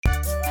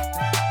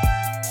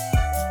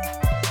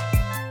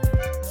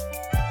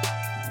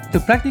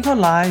The Practical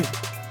Life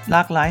หล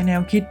ากหลายแน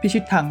วคิดพิชิ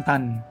ตทางตั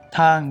น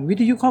ทางวิ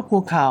ทยุครอบครั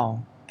วข่าว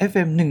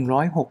FM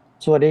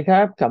 106สวัสดีค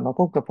รับกลับมา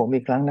พบกับผม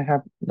อีกครั้งนะครั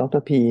บด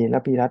รพีและ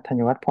พีรัตน์ธั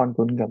ญวัฒน์พร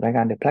กุลกับรายก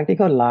าร The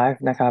Practical Life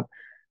นะครับ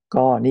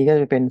ก็นี่ก็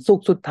จะเป็นศุก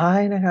ร์สุดท้าย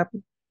นะครับ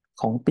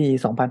ของปี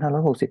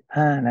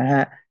2565นะฮ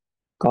ะ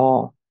ก็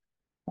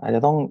อาจจะ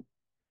ต้อง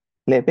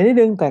เลทไปนิด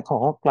นึงแต่ขอ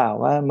กล่าว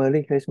ว่า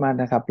Merry Christmas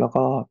นะครับแล้ว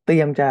ก็เตรี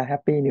ยมจะ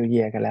Happy New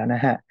Year กันแล้วน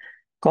ะฮะ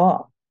ก็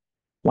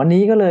วัน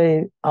นี้ก็เลย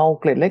เอา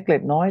เกร็ดเล็กเกร็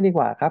ดน้อยดีก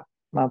ว่าครับ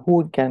มาพู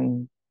ดกัน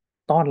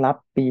ต้อนรับ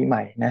ปีให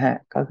ม่นะฮะ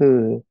ก็คือ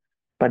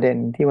ประเด็น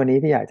ที่วันนี้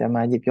ที่อยากจะม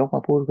าหยิบยกม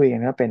าพูดคุยกั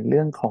นก็เป็นเ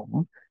รื่องของ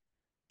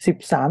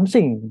13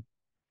 สิ่ง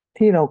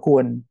ที่เราคว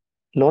ร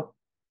ลด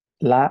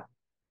ละ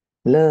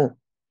เลิก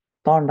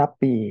ต้อนรับ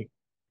ปี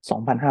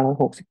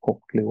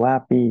2566หรือว่า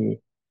ปี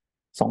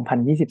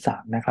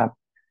2023นะครับ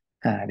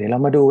เดี๋ยวเรา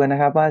มาดูกันนะ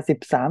ครับว่า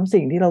13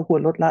 สิ่งที่เราคว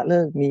รลดละเลิ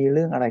กมีเ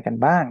รื่องอะไรกัน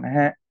บ้างนะ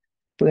ฮะ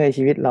เพื่อให้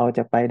ชีวิตเราจ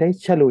ะไปได้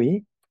ฉลุย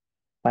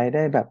ไปไ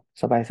ด้แบบ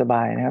สบ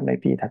ายๆนะครับใน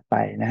ปีถัดไป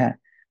นะฮะ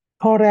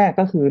ข้อแรก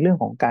ก็คือเรื่อง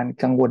ของการ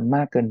กังวลม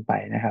ากเกินไป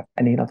นะครับ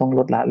อันนี้เราต้องล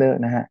ดละเลิก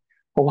นะฮะ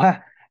เพราะว่า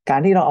การ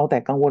ที่เราเอาแต่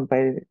กังวลไป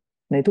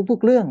ในทุก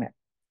ๆเรื่องเนี่ย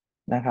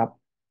นะครับ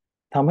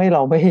ทำให้เร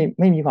า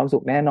ไม่มีความสุ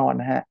ขแน่นอน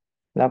นะฮะ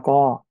แล้วก็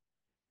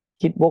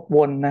คิดวกว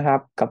นนะครับ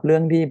กับเรื่อ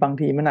งที่บาง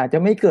ทีมันอาจจะ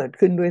ไม่เกิด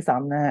ขึ้นด้วยซ้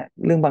ำนะฮะ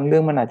เรื่องบางเรื่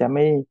องมันอาจจะไ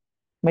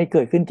ม่เ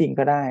กิดขึ้นจริง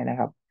ก็ได้นะ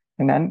ครับ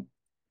ดังนั้น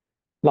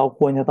เรา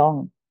ควรจะต้อง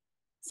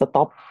ส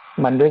ต็อป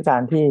มันด้วยกา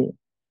รที่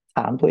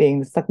ถามตัวเอง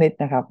สักนิด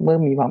นะครับเมื่อ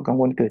มีความกัง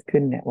วลเกิดขึ้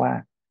นเนี่ยว่า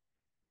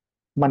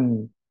มัน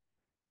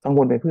กังว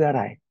ลไปเพื่ออะ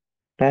ไร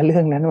และเรื่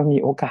องนั้นมันมี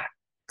โอกาส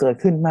เกิด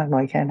ขึ้นมากน้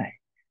อยแค่ไหน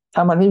ถ้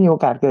ามันไม่มีโอ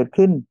กาสเกิด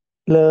ขึ้น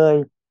เลย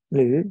ห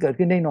รือเกิด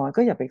ขึ้นได้น้อย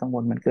ก็อย่าไปกังว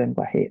ลมันเกินก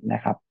ว่าเหตุน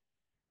ะครับ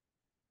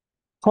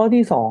ข้อ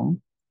ที่สอง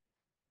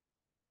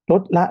ล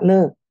ดละเ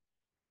ลิก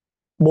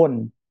บ่น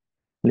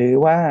หรือ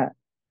ว่า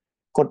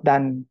กดดั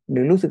นห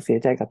รือรู้สึกเสีย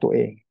ใจกับตัวเอ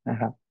งนะ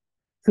ครับ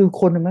คือ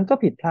คนมันก็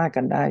ผิดพลาด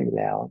กันได้อยู่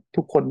แล้ว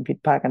ทุกคนผิด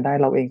พลาดกันได้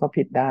เราเองก็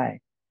ผิดได้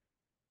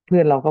เพื่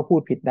อนเราก็พู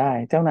ดผิดได้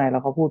เจ้านายเรา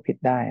ก็พูดผิด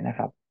ได้นะค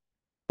รับ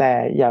แต่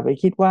อย่าไป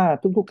คิดว่า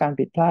ทุกๆการ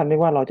ผิดพลาดไม่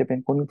ว่าเราจะเป็น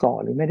คนก่อ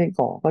หรือไม่ได้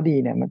ก่อก็ดี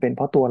เนี่ยมันเป็นเพ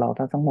ราะตัวเรา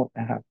ทั้งหมด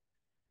นะครับ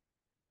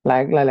ห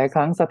ลายค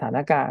รั้งสถาน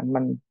การณ์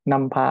มันน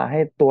ำพาให้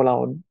ตัวเรา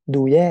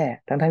ดูแย่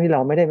ทั้งที่เร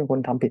าไม่ได้เป็นคน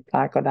ทำผิดพล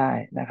าดก็ได้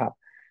นะครับ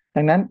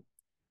ดังนั้น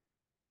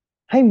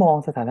ให้มอง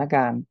สถานก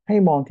ารณ์ให้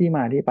มองที่ม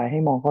าที่ไปให้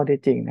มองข้อเท็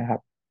จจริงนะครั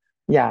บ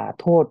อย่า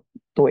โทษ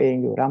ตัวเอง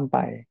อยู่ร่ำไป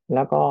แ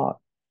ล้วก็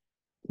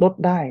ลด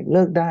ได้เ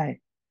ลิกได้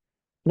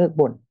เลิก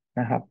บ่น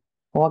นะครับ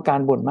เพราะว่าการ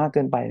บ่นมากเ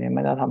กินไปเนี่ยมั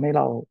นจะทำให้เ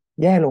รา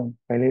แย่ลง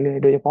ไปเรื่อย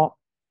ๆโดยเฉพาะ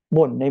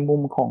บ่นในมุ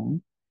มของ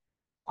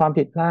ความ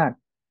ผิดพลาด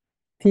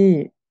ที่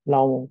เร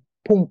า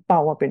พุ่งเป้า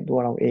ว่าเป็นตัว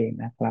เราเอง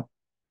นะครับ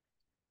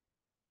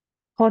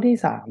ข้อที่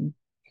สาม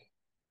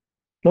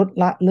ลด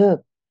ละเลิก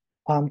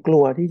ความกลั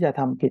วที่จะ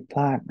ทำผิดพล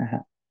าดนะฮ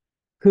ะ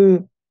คือ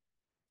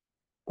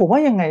ผมว่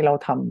ายังไงเรา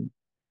ท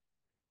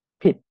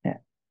ำผิดเนี่ย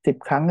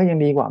10 ครั้งก็ยัง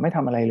ดีกว่าไม่ท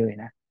ำอะไรเลย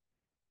นะ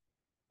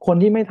คน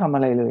ที่ไม่ทำอ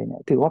ะไรเลยเนี่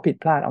ยถือว่าผิด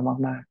พลาดเอา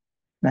มาก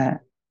ๆนะฮะ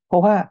เพรา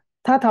ะว่า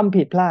ถ้าทำ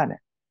ผิดพลาดเนี่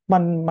ย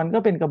มันก็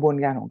เป็นกระบวน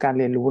การของการ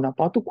เรียนรู้นะเพ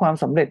ราะทุกความ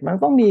สำเร็จมัน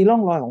ต้องมีร่อ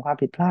งรอยของความ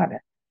ผิดพลาดเนี่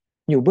ย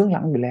อยู่เบื้องห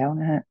ลังอยู่แล้ว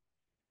นะฮะ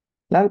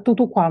แล้ว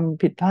ทุกๆความ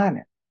ผิดพลาดเ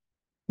นี่ย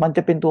มันจ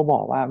ะเป็นตัวบอ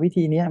กว่าวิ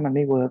ธีเนี้ยมันไ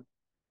ม่เวิร์ก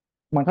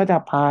มันก็จะ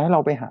พาให้เรา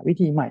ไปหาวิ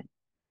ธีใหม่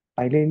ไป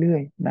เรื่อ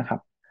ยๆนะครับ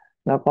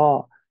แล้วก็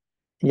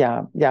อย่า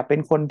อย่าเป็น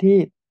คนที่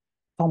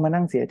ต้องมา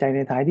นั่งเสียใจใน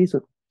ท้ายที่สุ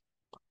ด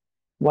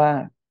ว่า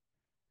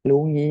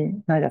รู้งี้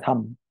น่าจะท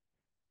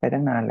ำไป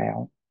ตั้งนานแล้ว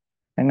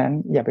ดังนั้น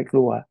อย่าไปก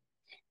ลัว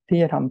ที่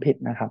จะทำผิด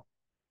นะครับ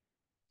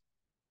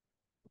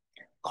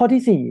ข้อ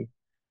ที่สี่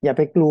อย่าไ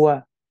ปกลัว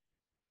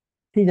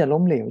ที่จะล้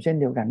มเหลวเช่น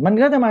เดียวกันมัน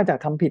ก็จะมาจาก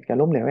ทำผิดกับ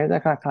ล้มเหลวจะ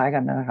คล้ายๆกั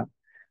นนะครับ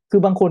คื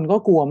อบางคนก็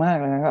กลัวมาก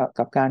เลยนะครับ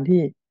กับการ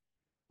ที่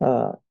เอ่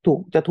อ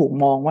ถูก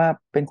มองว่า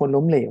เป็นคน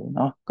ล้มเหลวเ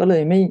นาะก็เล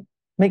ย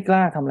ไม่กล้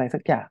าทำอะไรสั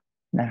กอย่าง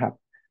นะครับ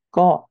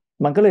ก็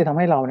มันก็เลยทำใ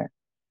ห้เราเนี่ย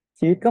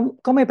ชีวิต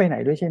ก็ไม่ไปไหน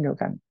ด้วยเช่นเดียว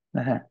กัน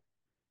นะฮะ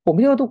ผมเ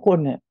ชื่อว่าทุกคน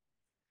เนี่ย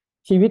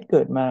ชีวิตเ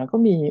กิดมาก็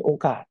มีโอ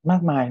กาสมา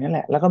กมายนั่นแห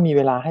ละแล้วก็มีเ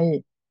วลาใ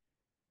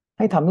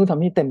ห้ทำนู่นท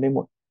ำนี่เต็มไปหม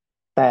ด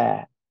แต่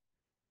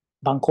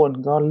บางคน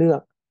ก็เลือ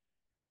ก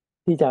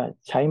ที่จะ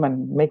ใช้มัน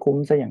ไม่คุ้ม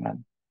ซะอย่างนั้น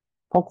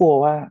เพราะกลัว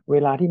ว่าเว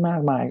ลาที่มา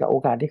กมายกับโอ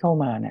กาสที่เข้า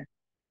มาเนี่ย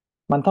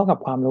มันเท่ากับ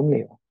ความล้มเหล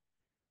ว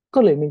ก็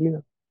เลยไม่เลือ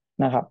ก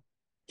นะครับ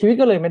ชีวิต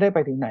ก็เลยไม่ได้ไป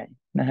ถึงไหน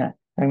นะฮะ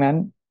ดังนั้น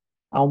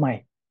เอาใหม่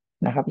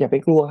นะครับอย่าไป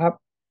กลัวครับ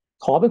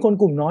ขอเป็นคน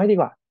กลุ่มน้อยดี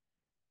กว่า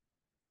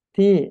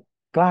ที่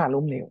กล้า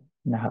ล้มเหลว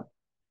นะครับ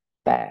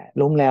แต่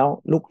ล้มแล้ว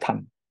ลุกทัน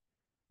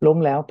ล้ม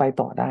แล้วไป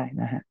ต่อได้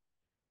นะฮะ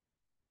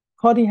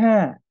ข้อที่ห้า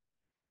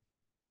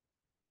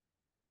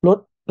ลด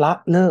ละ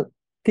เลิก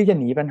ที่จะ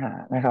หนีปัญหา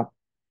นะครับ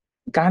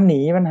การหนี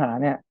ปัญหา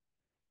เนี่ย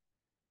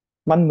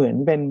มันเหมือน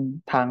เป็น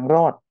ทางร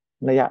อด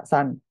ระยะ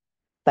สั้น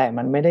แต่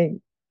มันไม่ได้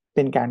เ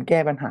ป็นการแก้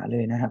ปัญหาเล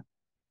ยนะครับ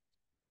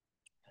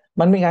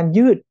มันเป็นการ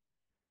ยืด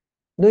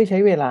ด้วยใช้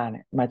เวลาเ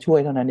นี่ยมาช่วย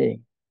เท่านั้นเอง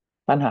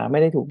ปัญหาไม่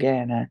ได้ถูกแก้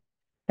นะ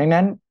ดัง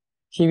นั้น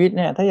ชีวิตเ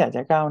นี่ยถ้าอยากจ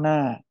ะก้าวหน้า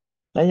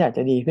และอยากจ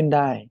ะดีขึ้นไ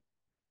ด้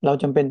เรา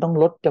จำเป็นต้อง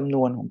ลดจำน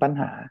วนของปัญ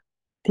หา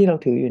ที่เรา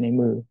ถืออยู่ใน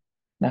มือ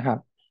นะครับ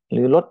ห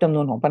รือลดจำน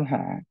วนของปัญห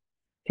า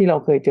ที่เรา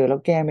เคยเจอแล้ว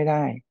แก้ไม่ไ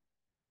ด้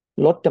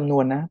ลดจำนว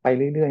นนะไป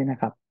เรื่อยๆนะ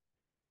ครับ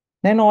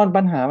แน่นอน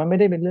ปัญหามันไม่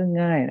ได้เป็นเรื่อง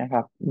ง่ายนะค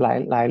รับห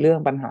ลายเรื่อง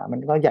ปัญหามัน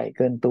ก็ใหญ่เ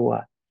กินตัว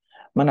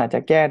มันอาจจะ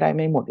แก้ได้ไ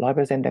ม่หมด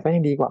100%แต่ก็ยั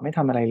งดีกว่าไม่ท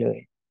ำอะไรเลย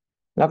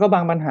แล้วก็บา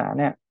งปัญหา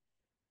เนี่ย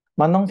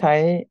มันต้องใช้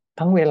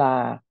ทั้งเวลา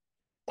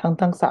ทั้ง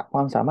ทักษะคว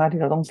ามสามารถ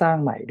ที่เราต้องสร้าง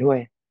ใหม่ด้วย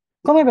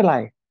ก็ไม่เป็นไร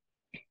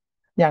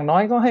อย่างน้อ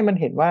ยก็ให้มัน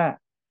เห็นว่า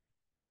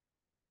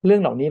เรื่อ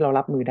งเหล่านี้เรา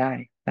รับมือได้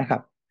นะครั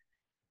บ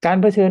การ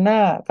เผชิญหน้า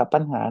กับปั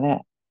ญหาเนี่ย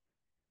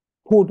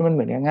พูดมันเห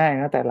มือนง่าย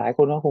ๆนะแต่หลายค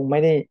นก็คงไม่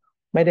ไ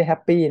ด้แฮ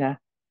ปปี้นะ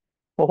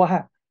เพราะว่า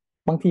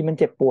บางทีมัน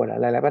เจ็บปวดอะ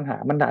หลายๆปัญหา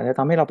มันอาจจะท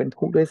ำให้เราเป็น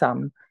ทุกข์ด้วยซ้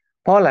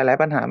ำเพราะหลาย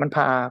ๆปัญหามันพ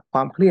าคว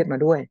ามเครียดมา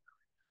ด้วย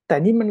แต่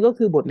นี่มันก็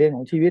คือบทเรียนข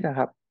องชีวิตนะค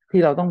รับที่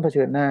เราต้องเผ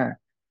ชิญหน้า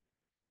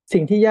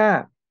สิ่งที่ยา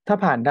กถ้า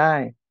ผ่านได้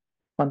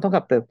มันเท่า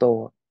กับเติบโต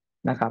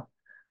นะครับ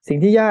สิ่ง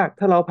ที่ยาก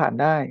ถ้าเราผ่าน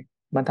ได้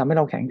มันทำให้เ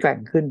ราแข็งแกร่ง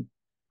ขึ้น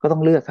ก็ต้อ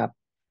งเลือกครับ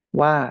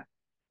ว่า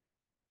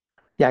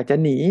อยากจะ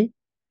หนี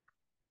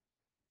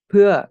เ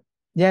พื่อ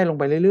แย่ลง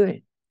ไปเรื่อย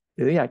ๆห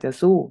รืออยากจะ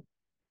สู้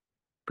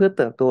เพื่อเ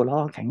ติบโตแล้ว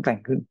ก็แข็งแกร่ง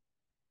ขึ้น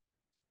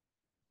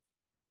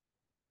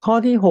ข้อ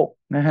ที่6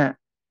นะฮะ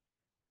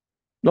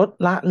ลด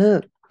ละเลิ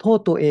กโทษ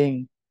ตัวเอง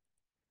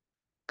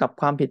กับ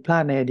ความผิดพลา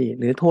ดในอดีต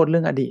หรือโทษเรื่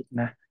องอดีต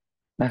น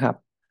ะครับ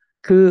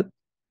คือ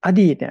อ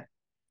ดีตเนี่ย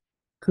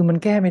คือมัน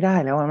แก้ไม่ได้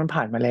แล้วอะมัน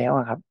ผ่านมาแล้ว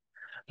อะครับ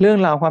เรื่อง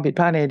ราวความผิดพ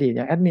ลาดในอดีตอ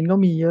ย่างแอดมินก็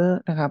มีเยอะ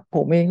นะครับผ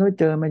มเองก็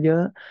เจอมาเยอ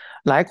ะ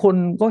หลายคน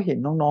ก็เห็น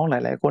น้องๆห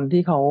ลายๆคน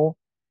ที่เขา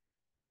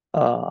เ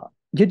อ่อ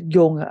ยึดโย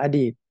งกับอ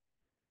ดีต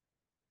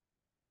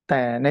แ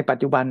ต่ในปัจ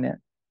จุบันเนี่ย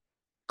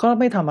ก็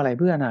ไม่ทำอะไร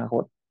เพื่ออนาค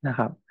ตนะค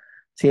รับ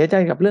เสียใจ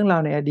กับเรื่องรา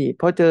วในอดีต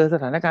พอเจอส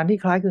ถานการณ์ที่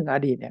คล้ายคลึงกับอ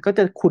ดีตเนี่ยก็จ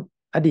ะขุด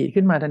อดีต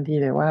ขึ้นมาทันที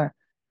เลยว่า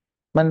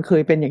มันเค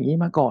ยเป็นอย่างนี้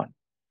มาก่อน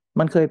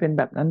มันเคยเป็นแ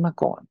บบนั้นมา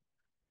ก่อน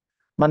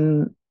มัน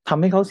ท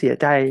ำให้เขาเสีย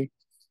ใจ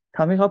ท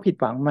ำให้เขาผิด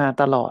หวังมา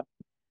ตลอด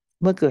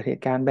เมื่อเกิดเห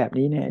ตุการณ์แบบ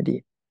นี้ในอดี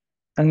ต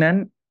ดังนั้น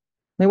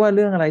ไม่ว่าเ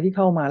รื่องอะไรที่เ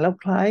ข้ามาแล้ว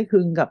คล้ายค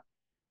ลึงกับ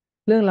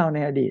เรื่องราวใน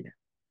อดีต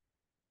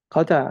เข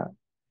าจะ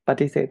ป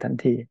ฏิเสธทัน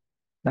ที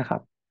นะครั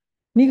บ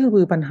นี่ก็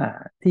คือปัญหา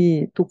ที่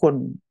ทุกคน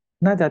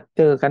น่าจะเ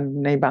จอกัน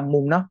ในบางมุ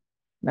มเนาะ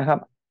นะครับ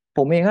ผ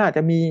มเองก็อาจจ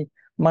ะมี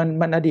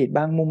มันอดีตบ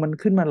างมุมมัน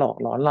ขึ้นมาหลอก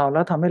หลอนเราแล้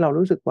วทำให้เรา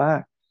รู้สึกว่า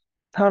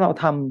ถ้าเรา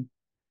ท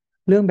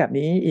ำเรื่องแบบ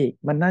นี้อีก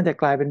มันน่าจะ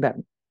กลายเป็นแบบ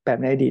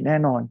ในอดีตแน่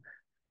นอน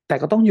แต่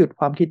ก็ต้องหยุด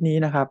ความคิดนี้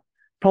นะครับ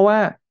เพราะว่า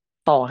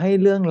ต่อให้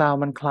เรื่องราว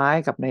มันคล้าย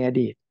กับในอ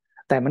ดีต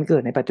แต่มันเกิ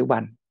ดในปัจจุบั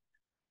น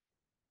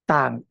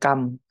ต่างกรรม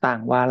ต่าง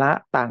วาระ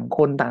ต่างค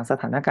นต่างส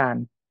ถานการ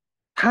ณ์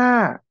ถ้า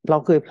เรา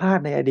เคยพลาด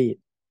ในอดีต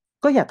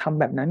ก็อย่าทำ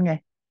แบบนั้นไง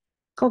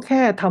ก็แ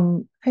ค่ท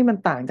ำให้มัน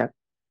ต่างจาก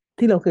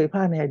ที่เราเคยพล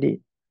าดในอดีต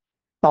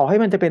ต่อให้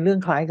มันจะเป็นเรื่อ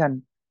งคล้ายกัน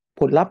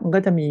ผลลัพธ์มันก็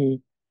จะมี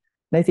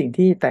ในสิ่ง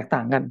ที่แตกต่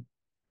างกัน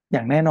อ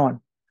ย่างแน่นอน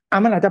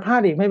มันอาจจะพลา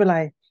ดอีกไม่เป็นไร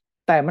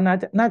แต่มัน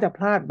น่าจะพ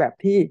ลาดแบบ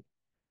ที่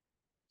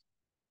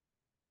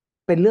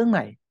เป็นเรื่องให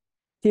ม่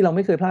ที่เราไ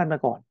ม่เคยพลาดมา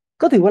ก่อน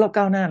ก็ถือว่าเรา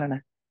ก้าวหน้าแล้วน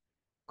ะ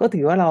ก็ถื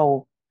อว่าเรา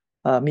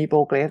มีโปร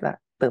เกรสอะ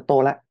เติบโต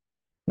แล้ว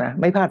นะ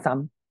ไม่พลาดซ้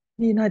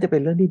ำนี่น่าจะเป็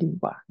นเรื่องที่ดี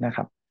กว่านะค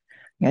รับ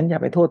งั้นอย่า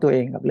ไปโทษตัวเอ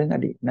งกับเรื่องอ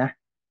ดีตนะ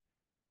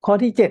ข้อ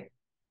ที่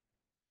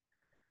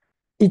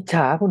7 อิจฉ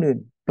าคนอื่น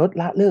ลด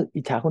ละเลิก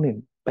อิจฉาคนอื่น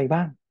ไปบ้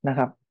างนะค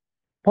รับ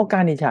เพราะกา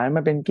รอิจฉา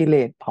มันเป็นกิเล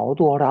สเผา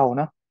ตัวเราเ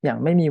นาะอย่าง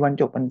ไม่มีวัน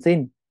จบวันสิ้น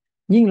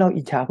ยิ่งเรา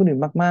อิจฉาคนอื่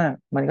นมาก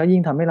ๆมันก็ยิ่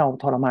งทำให้เรา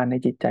ทรมานใน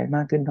จิตใจม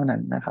ากขึ้นเท่านั้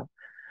นนะครับ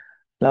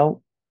แล้ว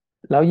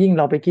แล้วยิ่งเ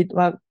ราไปคิด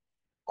ว่า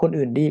คน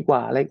อื่นดีกว่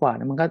าอะไรกว่า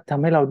นะมันก็ท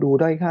ำให้เราดู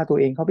ด้อยค่าตัว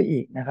เองเข้าไป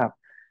อีกนะครับ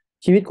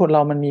ชีวิตคนเร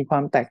ามันมีควา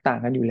มแตกต่าง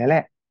กันอยู่แล้วแหล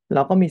ะเร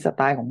าก็มีสไ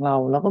ตล์ของเรา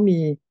เราก็มี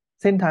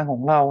เส้นทางขอ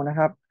งเรานะค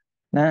รับ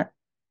นะ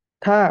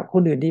ถ้าค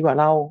นอื่นดีกว่า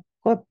เรา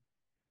ก็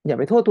อย่า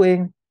ไปโทษตัวเอง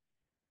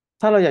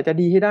ถ้าเราอยากจะ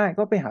ดีให้ได้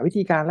ก็ไปหาวิ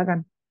ธีการแล้วกัน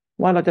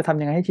ว่าเราจะทำ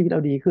ยังไงให้ชีวิตเร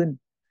าดีขึ้น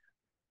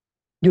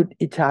หยุด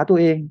อิจฉาตัว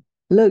เอง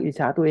เลิกอิจ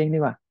ฉาตัวเองดี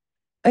กว่า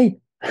เอ้ย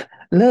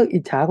เลิกอิ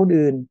จฉาคน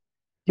อื่น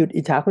หยุด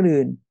อิจฉาคน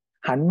อื่น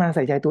หันมาใ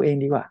ส่ใจตัวเอง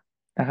ดีกว่า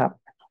นะครับ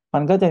มั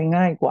นก็จะ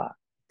ง่ายกว่า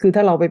คือถ้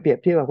าเราไปเปรียบ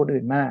เทียบกับคน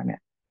อื่นมากเนี่ย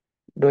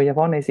โดยเฉพ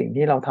าะในสิ่ง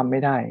ที่เราทำไม่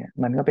ได้เนี่ย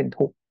มันก็เป็น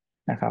ทุกข์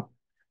นะครับ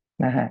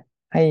นะฮะ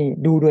ให้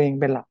ดูตัวเอง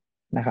เป็นหลัก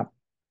นะครับ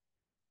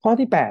ข้อ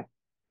ที่8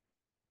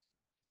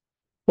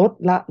ลด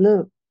ละเลิ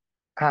ก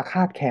อาฆ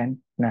าตแค้น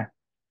นะ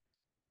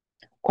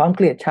ความเ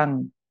กลียดชัง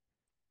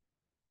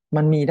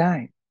มันมีได้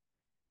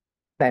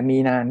แต่มี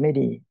นานไม่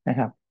ดีนะ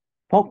ครับ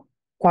เพราะ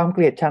ความเก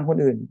ลียดชังคน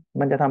อื่น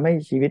มันจะทำให้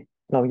ชีวิต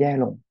เราแย่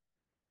ลง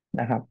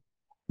นะครับ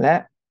และ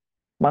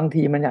บาง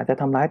ทีมันอยากจะ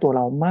ทำร้ายตัวเ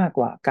รามากก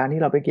ว่าการ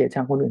ที่เราไปเกลียด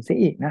ชังคนอื่นเสีย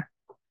อีกนะ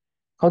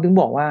เขาถึง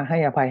บอกว่าให้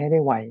อภัยให้ได้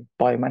ไว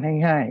ปล่อยมันให้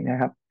ง่ายนะ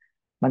ครับ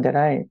มันจะไ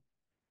ด้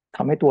ท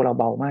ำให้ตัวเรา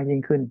เบามากยิ่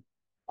งขึ้น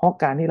เพราะ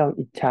การที่เรา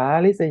อิจฉา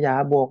ริษยา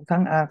บวกทั้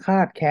งอาฆา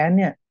ตแค้น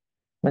เนี่ย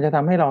มันจะท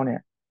ำให้เราเนี่ย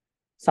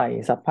ใส่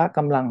สัพพะก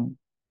ำลัง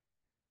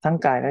ทั้ง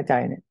กายและใจ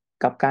เนี่ย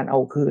กับการเอา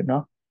คืนเนา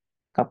ะ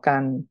กับกา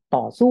ร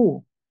ต่อสู้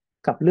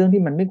กับเรื่อง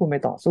ที่มันไม่ควรไป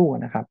ต่อสู้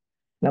นะครับ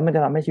แล้วมันจ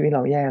ะทำให้ชีวิตเร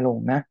าแย่ลง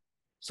นะ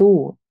สู้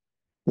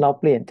เรา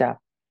เปลี่ยนจาก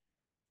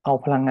เอา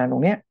พลังงานตร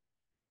งเนี้ย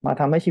มา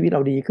ทำให้ชีวิตเร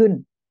าดีขึ้น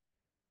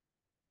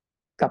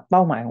กับเป้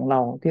าหมายของเรา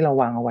ที่เรา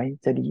วางเอาไว้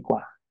จะดีกว่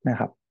านะ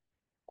ครับ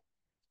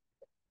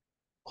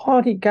ข้อ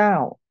ที่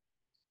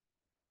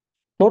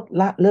9ลด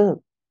ละเลิก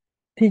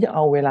ที่จะเอ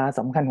าเวลาส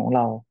ำคัญของเ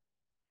รา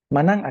ม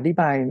านั่งอธิ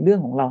บายเรื่อง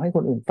ของเราให้ค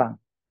นอื่นฟัง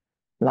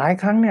หลาย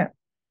ครั้งเนี่ย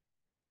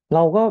เร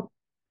าก็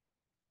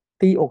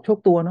ตีอกชก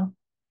ตัวเนาะ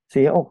เ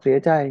สียอกเสีย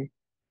ใจ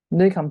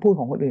ด้วยคำพูด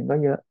ของคนอื่นก็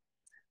เยอะ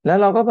แล้ว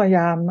เราก็พยาย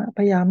าม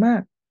มา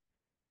ก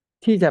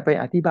ที่จะไป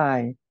อธิบาย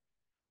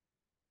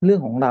เรื่อ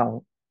งของเรา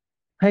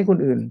ให้คน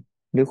อื่น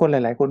หรือคนห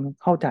ลายๆคน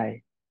เข้าใจ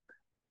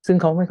ซึ่ง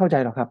เขาไม่เข้าใจ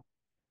หรอกครับ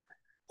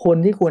คน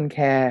ที่ควรแค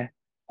ร์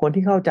คน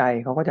ที่เข้าใจ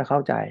เขาก็จะเข้า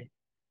ใจ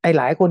ไอ้ห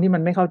ลายคนที่มั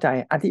นไม่เข้าใจ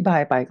อธิบา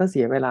ยไปก็เ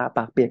สียเวลาป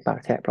ากเปียกปาก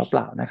แฉะเป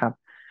ล่าๆนะครับ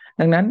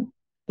ดังนั้น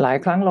หลาย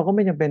ครั้งเราก็ไ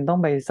ม่จำเป็นต้อง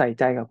ไปใส่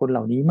ใจกับคนเห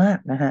ล่านี้มาก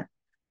นะฮะ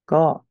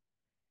ก็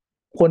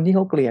คนที่เข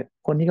าเกลียด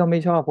คนที่เขาไม่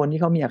ชอบคนที่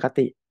เขามีอค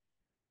ติ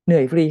เหนื่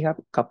อยฟรีครับ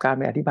กับการไ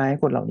ปอธิบายให้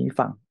คนเหล่านี้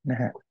ฟังน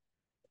ะฮะ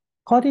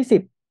ข้อที่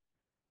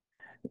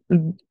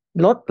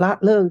10 ลดละ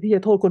เลิกที่จ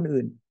ะโทษคน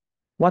อื่น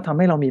ว่าทำใ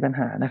ห้เรามีปัญ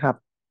หานะครับ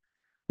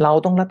เรา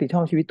ต้องรับผิดช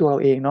อบชีวิตตัวเรา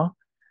เองเนาะ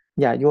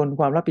อย่าโยน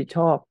ความรับผิดช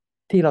อบ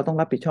ที่เราต้อง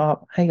รับผิดชอบ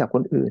ให้กับค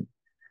นอื่น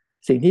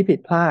สิ่งที่ผิด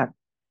พลาด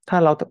ถ้า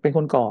เราเป็นค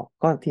นก่อ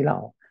ก็ที่เรา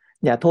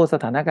อย่าโทษส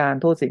ถานการณ์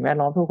โทษสิ่งแวด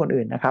ล้อมโทษคน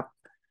อื่นนะครับ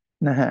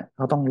นะฮะเ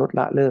ราต้องลด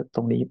ละเลิกต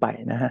รงนี้ไป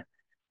นะฮะ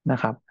นะ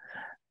ครับ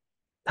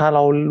ถ้าเร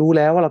ารู้แ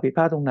ล้วว่าเราผิดพ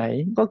ลาดตรงไหน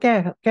ก็แ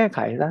ก้ไข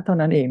ซะเท่า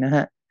นั้นเองนะฮ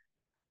ะ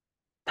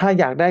ถ้า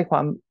อยากได้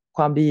ค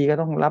วามดีก็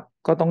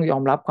ต้องยอ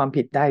มรับความ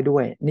ผิดได้ด้ว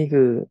ยนี่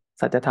คือ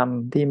สัจธรรม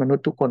ที่มนุษ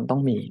ย์ทุกคนต้อ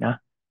งมีนะ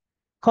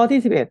ข้อที่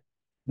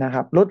11นะค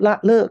รับลดละ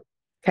เลิก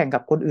แข่งกั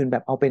บคนอื่นแบ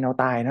บเอาเป็นเอา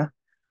ตายนะ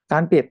กา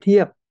รเปรียบเที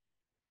ย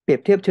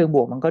บเชิงบ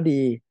วกมันก็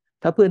ดี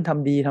ถ้าเพื่อนท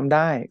ำดีทำไ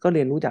ด้ก็เ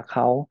รียนรู้จากเข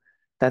า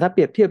แต่ถ้าเป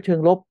รียบเทียบเชิง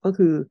ลบก็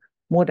คือ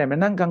มัวแต่มา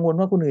นั่งกังวล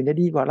ว่าคนอื่นจะ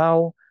ดีกว่าเรา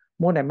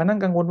มัวแต่มานั่ง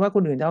กังวลว่าค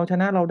นอื่นจะเอาช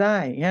นะเราได้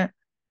อย่างเงี้ย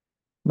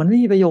มันไม่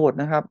มีประโยชน์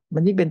นะครับมั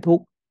นยิ่งเป็นทุก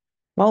ข์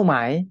เป้าหม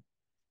าย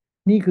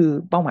นี่คือ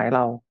เป้าหมายเร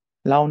า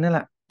เนี่ยแห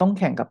ละต้อง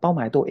แข่งกับเป้าหม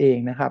ายตัวเอง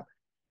นะครับ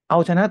เอา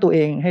ชนะตัวเอ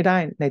งให้ได้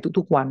ใน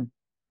ทุกๆวัน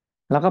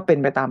แล้วก็เป็น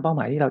ไปตามเป้าห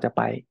มายที่เราจะไ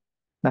ป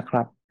นะค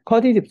รับข้อ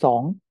ที่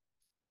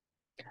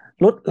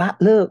12ลดละ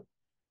เลิก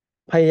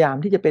พยายาม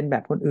ที่จะเป็นแบ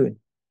บคนอื่น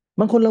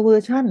บางคนละเวอ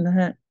ร์ชั่นนะ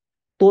ฮะ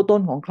ตัวต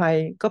นของใคร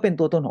ก็เป็น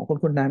ตัวตนของคน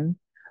คนนั้น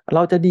เร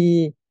าจะดี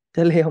จ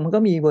ะเลวมันก็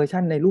มีเวอร์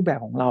ชั่นในรูปแบบ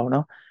ของเราเน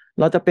าะ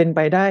เราจะเป็นไป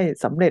ได้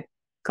สำเร็จ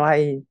ไกล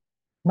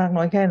มาก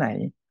น้อยแค่ไหน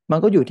มัน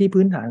ก็อยู่ที่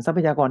พื้นฐานทรัพ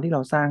ยากรที่เร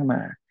าสร้างมา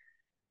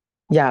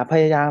อย่าพ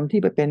ยายามที่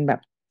ไปเป็นแบบ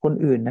คน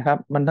อื่นนะครับ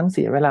มันทั้งเ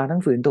สียเวลาทั้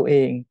งฝืนตัวเอ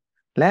ง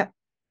และ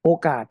โอ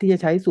กาสที่จะ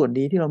ใช้ส่วน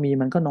ดีที่เรามี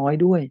มันก็น้อย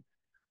ด้วย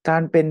กา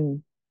รเป็น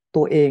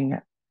ตัวเองอ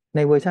ะใน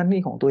เวอร์ชัน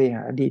นี้ของตัวเองอ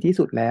ะดีที่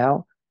สุดแล้ว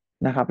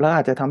นะครับแล้วอ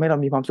าจจะทำให้เรา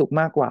มีความสุข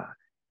มากกว่า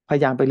พย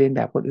ายามไปเรียนแ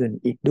บบคนอื่น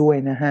อีกด้วย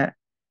นะ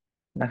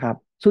ครับ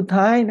สุด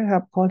ท้ายนะครั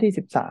บข้อที่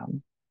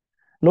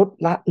13ลด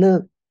ละเลิ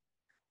ก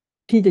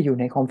ที่จะอยู่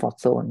ในคอมฟอร์ z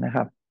โซนนะค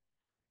รับ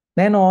แ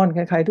น่นอนใ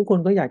ครๆทุกคน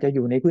ก็อยากจะอ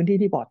ยู่ในพื้นที่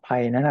ที่ปลอดภั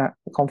ยนะฮะ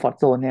คอมฟอร์ z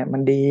โซนเนี่ยมั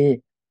นดี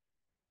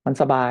มัน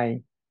สบาย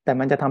แต่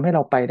มันจะทำให้เร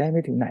าไปได้ไ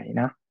ม่ถึงไหน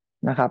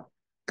นะครับ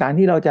การ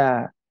ที่เราจะ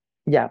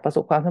อยากประส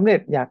บความสำเร็จ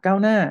อยากก้าว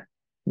หน้า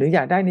หรืออย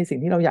ากได้ในสิ่ง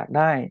ที่เราอยากไ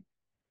ด้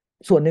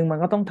ส่วนหนึ่งมัน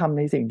ก็ต้องทำใ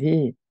นสิ่งที่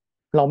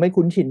เราไม่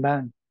คุ้นชินบ้า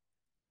ง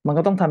มัน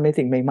ก็ต้องทำใน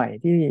สิ่งใหม่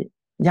ๆที่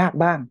ยาก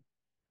บ้าง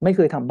ไม่เค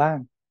ยทำบ้าง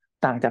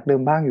ต่างจากเดิ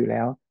มบ้างอยู่แ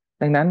ล้ว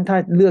ดังนั้นถ้า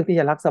เลือกที่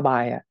จะรักสบา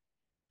ยอ่ะ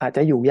อาจจ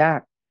ะอยู่ยาก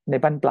ใน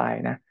บั้นปลาย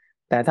นะ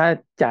แต่ถ้า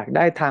จากไ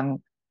ด้ทาง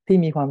ที่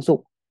มีความสุ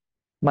ข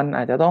มันอ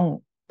าจจะต้อง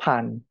ผ่า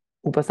น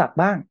อุปสรรค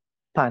บ้าง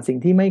ผ่านสิ่ง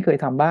ที่ไม่เคย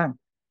ทำบ้าง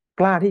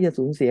กล้าที่จะ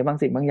สูญเสียบาง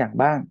สิ่งบางอย่าง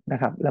บ้างนะ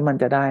ครับแล้วมัน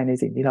จะได้ใน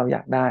สิ่งที่เราอย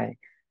ากได้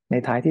ใน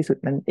ท้ายที่สุด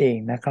นั่นเอง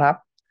นะครับ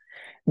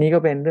นี่ก็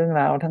เป็นเรื่อง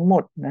ราวทั้งหม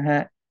ดนะฮะ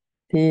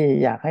ที่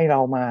อยากให้เรา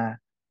มา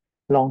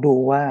ลองดู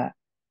ว่า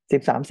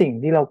13สิ่ง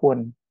ที่เราควร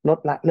ลด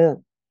ละเลิก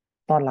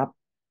ต้อนรับ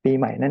ปี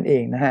ใหม่นั่นเอ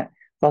งนะฮะ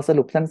ก็ส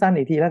รุปสั้นๆ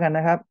อีกทีแล้วกันน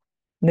ะครับ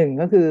หนึ่ง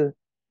ก็คือ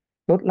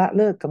ลดละเ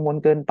ลิกกังวล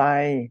เกินไป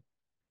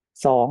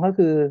สองก็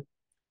คือ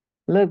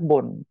เลิก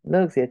บ่นเ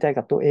ลิกเสียใจ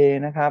กับตัวเอง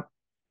นะครับ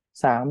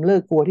สามเลิ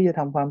กกลัวที่จะ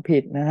ทำความผิ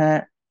ดนะฮะ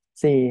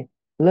สี่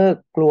เลิก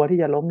กลัวที่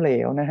จะล้มเหล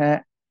วนะฮะ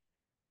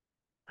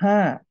ห้า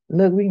เ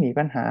ลิกวิ่งหนี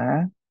ปัญหา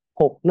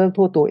หกเลิกโท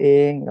ษตัวเอ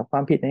งกับควา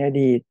มผิดในอ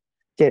ดีต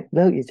เจ็ดเ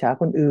ลิกอิจฉา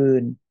คนอื่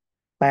น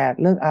แปด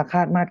เลิกอาฆ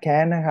าตมาดแค้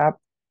นนะครับ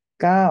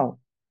เก้า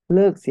เ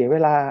ลิกเสียเว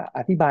ลาอ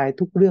ธิบาย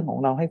ทุกเรื่องของ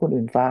เราให้คน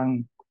อื่นฟัง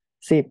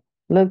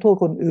10เลิกโทษ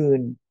คนอื่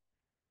น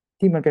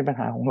ที่มันเป็นปัญ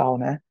หาของเรา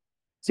นะ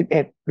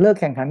11เลิก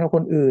แข่งขันกับค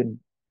นอื่น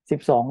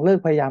12เลิก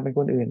พยายามเป็นค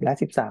นอื่นและ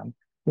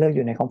13เลิกอ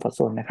ยู่ในคอมฟอร์ z โซ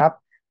นนะครับ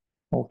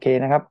โอเค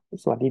นะครับ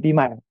สวัสดีปีใ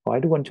หม่ขอใ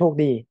ห้ทุกคนโชค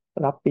ดี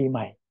รับปีให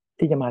ม่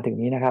ที่จะมาถึง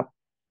นี้นะครับ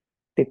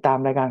ติดตาม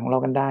รายการของเรา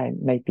กันได้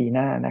ในปีห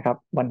น้านะครับ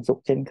วันศุก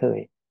ร์เช่นเคย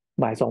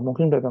บ่าย2 โมงค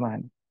รึ่งโดยประมาณ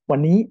วัน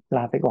นี้ล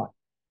าไปก่อน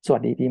สวั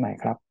สดีปีใหม่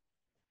ครับ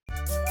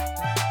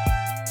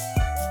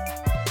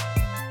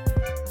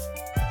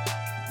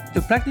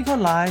The Practical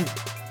Life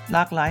หล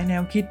ากหลายแน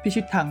วคิดพิ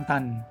ชิตทางตั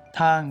น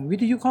ทางวิ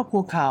ทยุครอบครั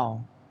วข่าว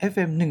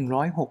FM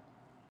 106